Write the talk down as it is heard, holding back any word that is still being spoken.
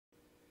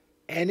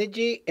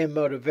Energy and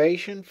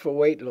motivation for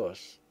weight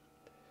loss.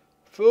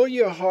 Fill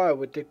your heart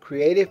with the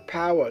creative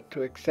power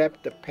to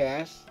accept the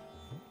past,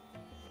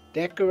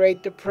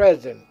 decorate the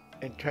present,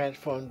 and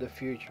transform the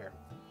future.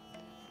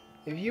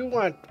 If you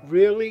want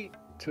really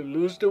to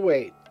lose the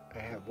weight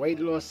and have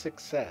weight loss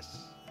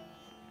success,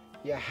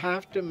 you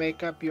have to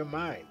make up your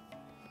mind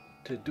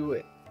to do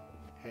it.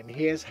 And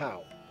here's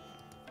how.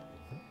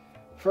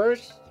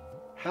 First,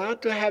 how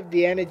to have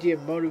the energy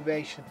and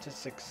motivation to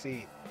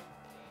succeed.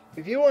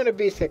 If you want to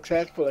be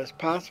successful as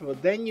possible,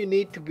 then you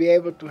need to be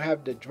able to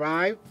have the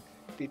drive,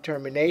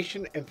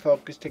 determination, and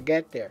focus to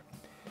get there.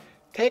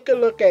 Take a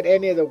look at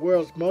any of the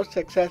world's most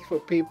successful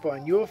people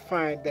and you'll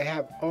find they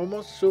have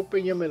almost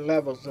superhuman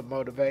levels of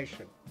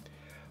motivation.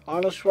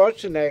 Arnold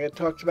Schwarzenegger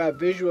talks about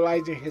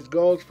visualizing his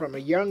goals from a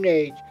young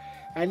age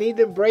and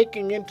even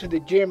breaking into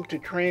the gym to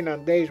train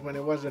on days when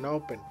it wasn't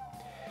open.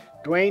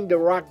 Dwayne "The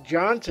Rock"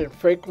 Johnson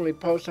frequently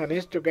posts on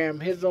Instagram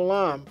his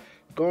alarm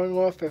going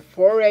off at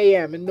 4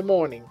 a.m. in the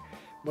morning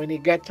when he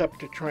gets up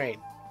to train.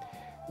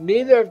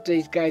 Neither of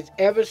these guys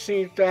ever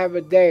seems to have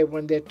a day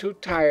when they're too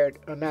tired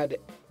or not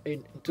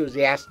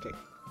enthusiastic.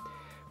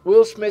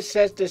 Will Smith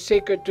says the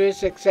secret to his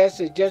success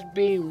is just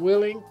being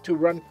willing to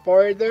run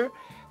farther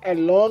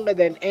and longer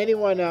than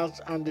anyone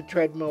else on the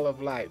treadmill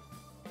of life.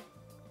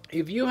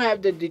 If you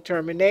have the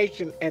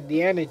determination and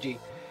the energy,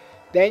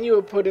 then you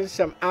will put in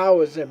some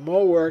hours and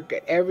more work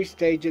at every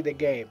stage of the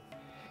game.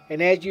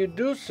 And as you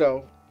do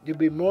so, you'll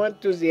be more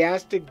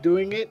enthusiastic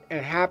doing it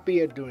and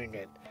happier doing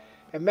it.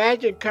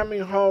 Imagine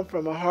coming home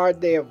from a hard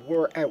day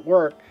at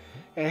work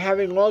and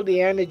having all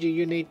the energy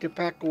you need to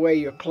pack away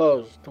your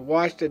clothes, to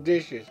wash the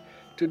dishes,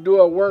 to do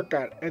a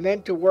workout, and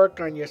then to work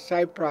on your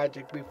side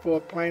project before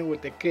playing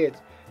with the kids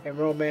and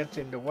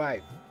romancing the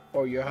wife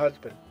or your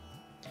husband.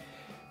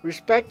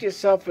 Respect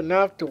yourself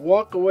enough to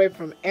walk away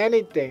from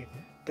anything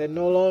that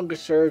no longer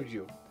serves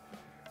you.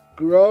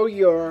 Grows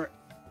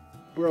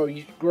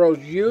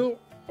you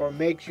or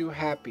makes you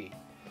happy.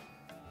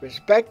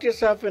 Respect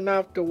yourself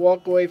enough to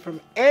walk away from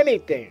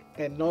anything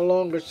that no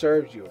longer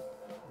serves you,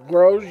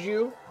 grows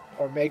you,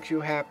 or makes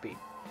you happy.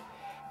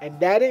 And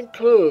that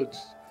includes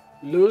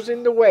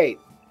losing the weight,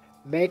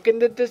 making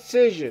the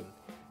decision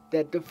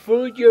that the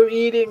food you're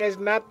eating is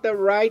not the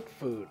right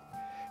food,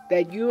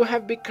 that you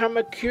have become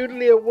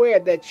acutely aware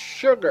that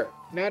sugar,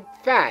 not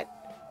fat,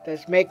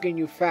 that's making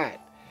you fat.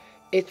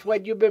 It's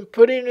what you've been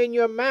putting in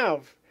your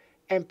mouth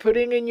and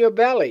putting in your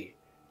belly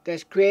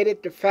that's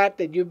created the fat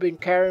that you've been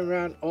carrying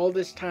around all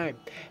this time.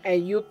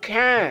 And you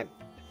can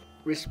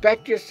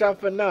respect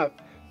yourself enough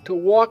to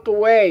walk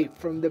away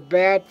from the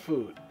bad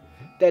food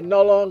that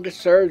no longer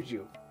serves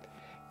you,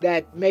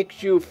 that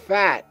makes you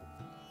fat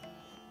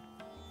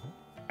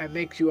and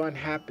makes you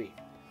unhappy.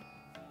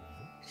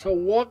 So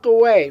walk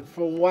away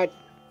from what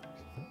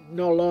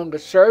no longer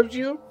serves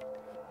you,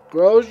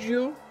 grows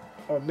you,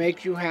 or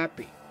makes you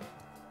happy.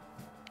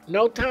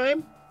 No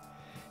time?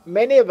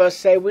 Many of us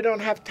say we don't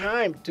have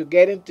time to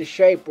get into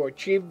shape or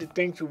achieve the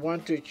things we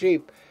want to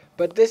achieve,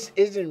 but this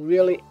isn't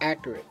really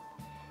accurate.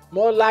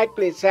 More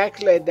likely it's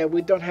actually that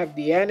we don't have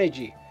the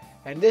energy,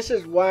 and this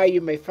is why you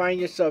may find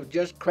yourself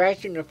just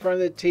crashing in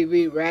front of the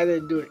TV rather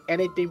than doing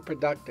anything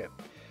productive.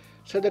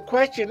 So the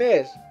question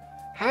is,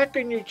 how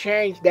can you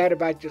change that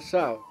about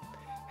yourself?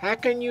 How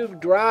can you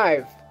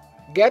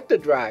get the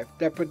drive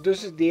that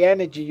produces the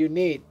energy you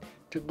need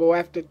to go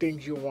after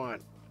things you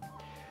want?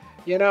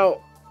 You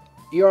know,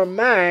 your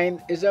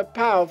mind is a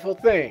powerful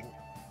thing.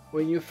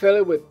 When you fill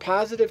it with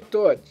positive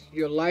thoughts,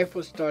 your life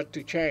will start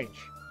to change.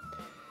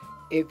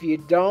 If you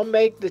don't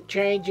make the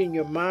change in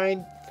your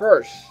mind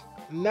first,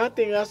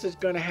 nothing else is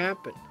going to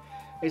happen.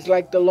 It's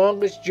like the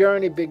longest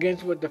journey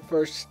begins with the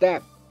first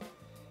step.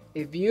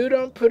 If you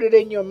don't put it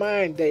in your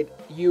mind that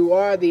you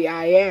are the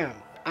I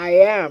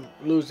am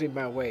losing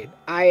my weight,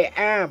 I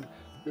am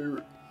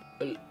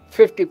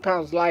 50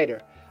 pounds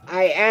lighter,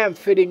 I am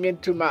fitting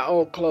into my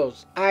old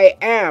clothes, I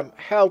am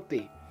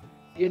healthy,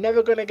 you're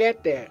never going to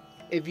get there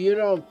if you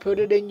don't put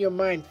it in your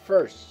mind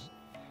first.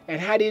 And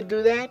how do you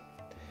do that?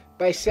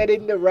 By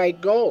setting the right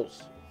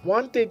goals.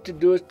 One thing to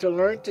do is to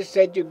learn to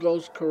set your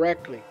goals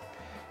correctly.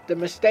 The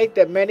mistake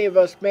that many of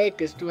us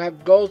make is to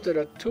have goals that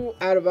are too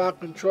out of our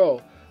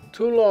control,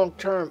 too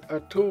long-term, or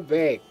too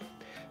vague.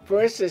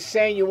 For instance,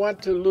 saying you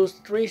want to lose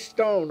 3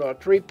 stone or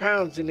 3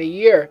 pounds in a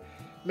year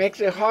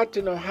makes it hard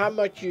to know how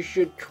much you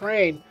should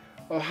train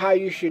or how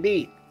you should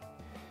eat.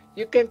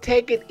 You can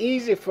take it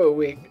easy for a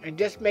week and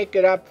just make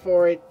it up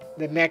for it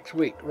the next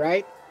week,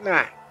 right?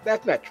 Nah,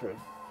 that's not true.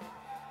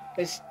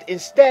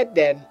 Instead,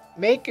 then,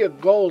 make your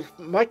goals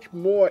much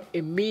more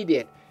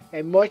immediate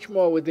and much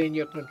more within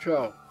your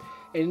control.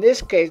 In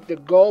this case, the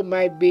goal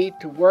might be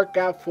to work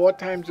out 4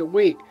 times a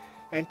week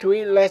and to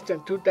eat less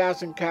than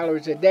 2,000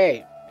 calories a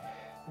day.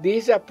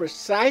 These are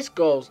precise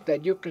goals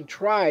that you can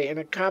try and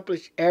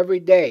accomplish every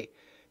day.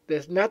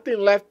 There's nothing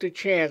left to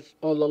chance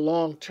or the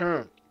long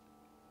term.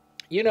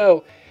 You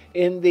know,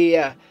 in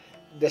the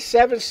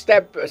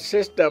 7-step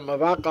system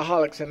of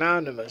Alcoholics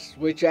Anonymous,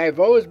 which I've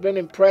always been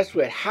impressed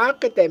with, how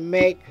could they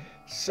make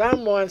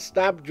someone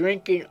stop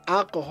drinking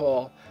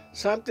alcohol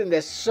something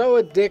that's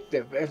so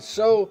addictive and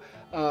so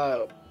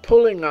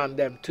pulling on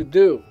them to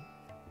do.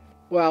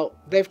 Well,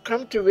 they've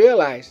come to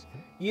realize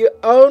you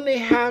only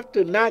have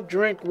to not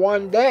drink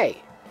one day.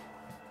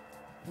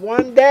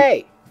 One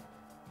day.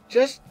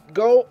 Just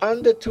go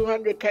under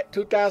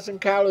 2,000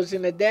 calories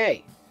in a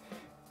day.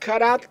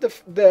 Cut out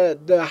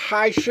the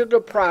high sugar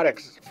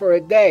products for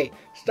a day.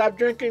 Stop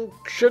drinking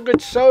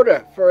sugared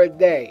soda for a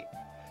day.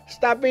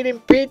 Stop eating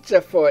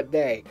pizza for a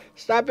day.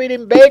 Stop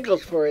eating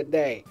bagels for a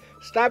day.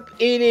 Stop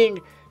eating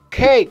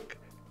cake,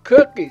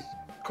 cookies,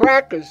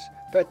 crackers,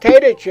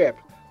 potato chips,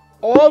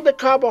 all the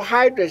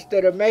carbohydrates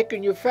that are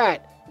making you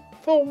fat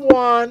for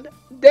one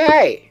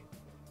day.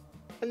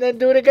 And then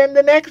do it again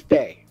the next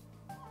day.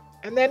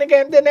 And then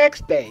again the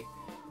next day.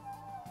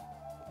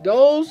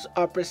 Those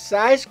are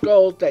precise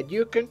goals that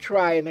you can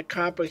try and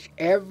accomplish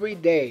every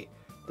day.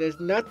 There's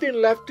nothing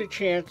left to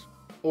chance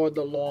or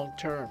the long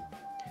term.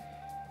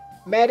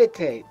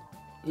 Meditate.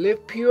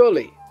 Live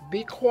purely.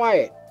 Be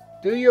quiet.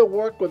 Do your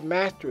work with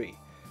mastery.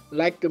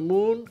 Like the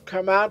moon,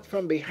 come out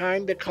from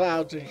behind the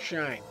clouds and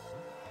shine.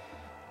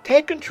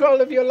 Take control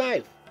of your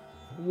life,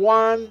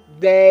 one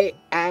day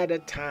at a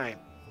time.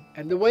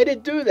 And the way to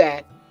do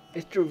that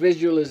is through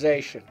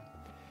visualization.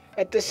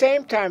 At the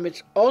same time,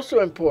 it's also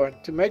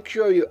important to make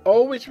sure you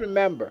always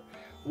remember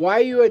why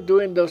you are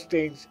doing those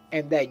things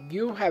and that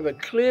you have a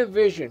clear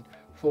vision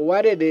for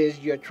what it is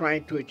you're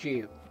trying to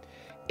achieve.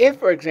 If,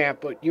 for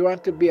example, you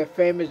want to be a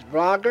famous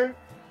vlogger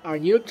on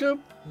YouTube,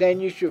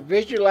 then you should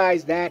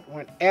visualize that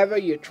whenever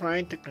you're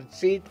trying to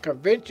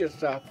convince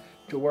yourself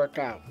to work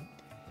out.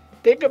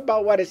 Think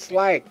about what it's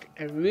like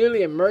and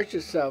really immerse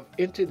yourself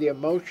into the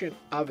emotion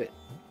of it.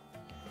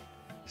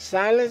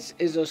 Silence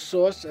is a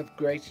source of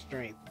great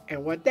strength.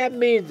 And what that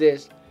means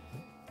is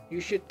you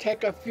should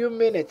take a few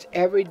minutes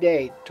every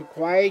day to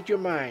quiet your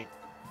mind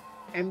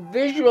and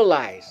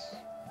visualize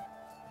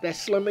that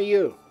slimmer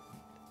you,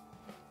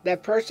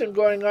 that person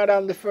going out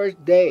on the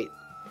first date,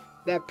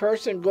 that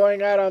person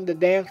going out on the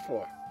dance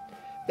floor,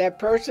 that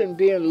person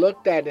being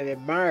looked at and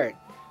admired,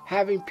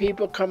 having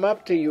people come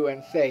up to you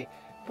and say,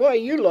 "Boy,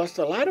 you lost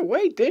a lot of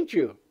weight, didn't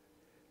you?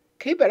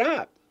 Keep it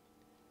up."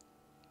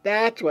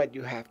 That's what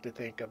you have to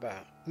think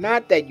about.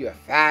 Not that you're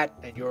fat,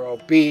 that you're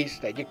obese,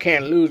 that you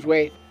can't lose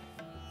weight.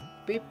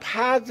 Be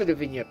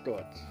positive in your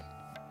thoughts.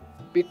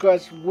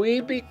 Because we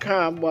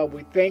become what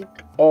we think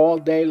all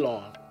day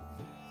long.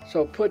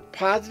 So put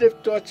positive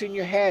thoughts in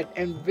your head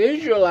and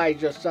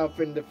visualize yourself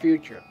in the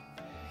future.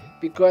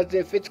 Because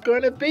if it's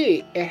going to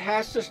be, it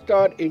has to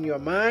start in your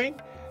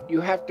mind.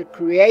 You have to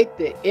create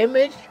the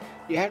image.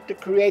 You have to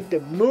create the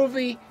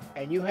movie.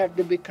 And you have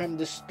to become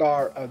the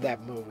star of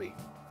that movie.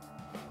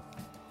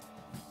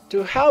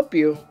 To help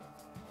you,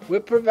 we're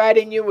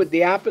providing you with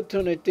the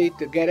opportunity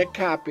to get a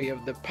copy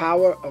of The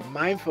Power of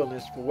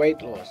Mindfulness for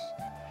Weight Loss.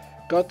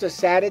 Go to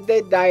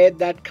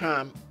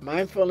SaturdayDiet.com,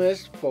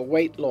 Mindfulness for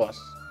Weight Loss.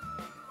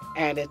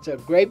 And it's a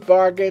great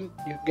bargain.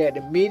 You get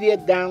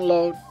immediate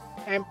download.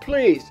 And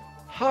please,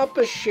 help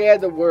us share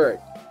the word.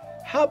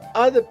 Help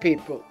other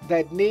people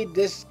that need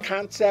these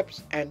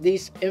concepts and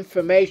this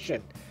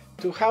information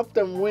to help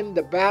them win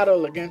the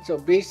battle against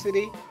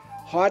obesity,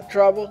 heart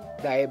trouble,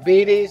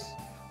 diabetes,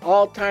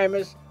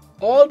 Alzheimer's,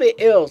 all the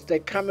ills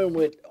that come in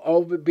with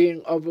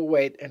being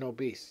overweight and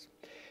obese.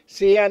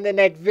 See you on the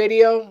next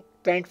video.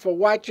 Thanks for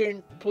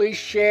watching. Please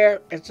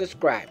share and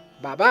subscribe.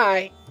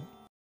 Bye-bye.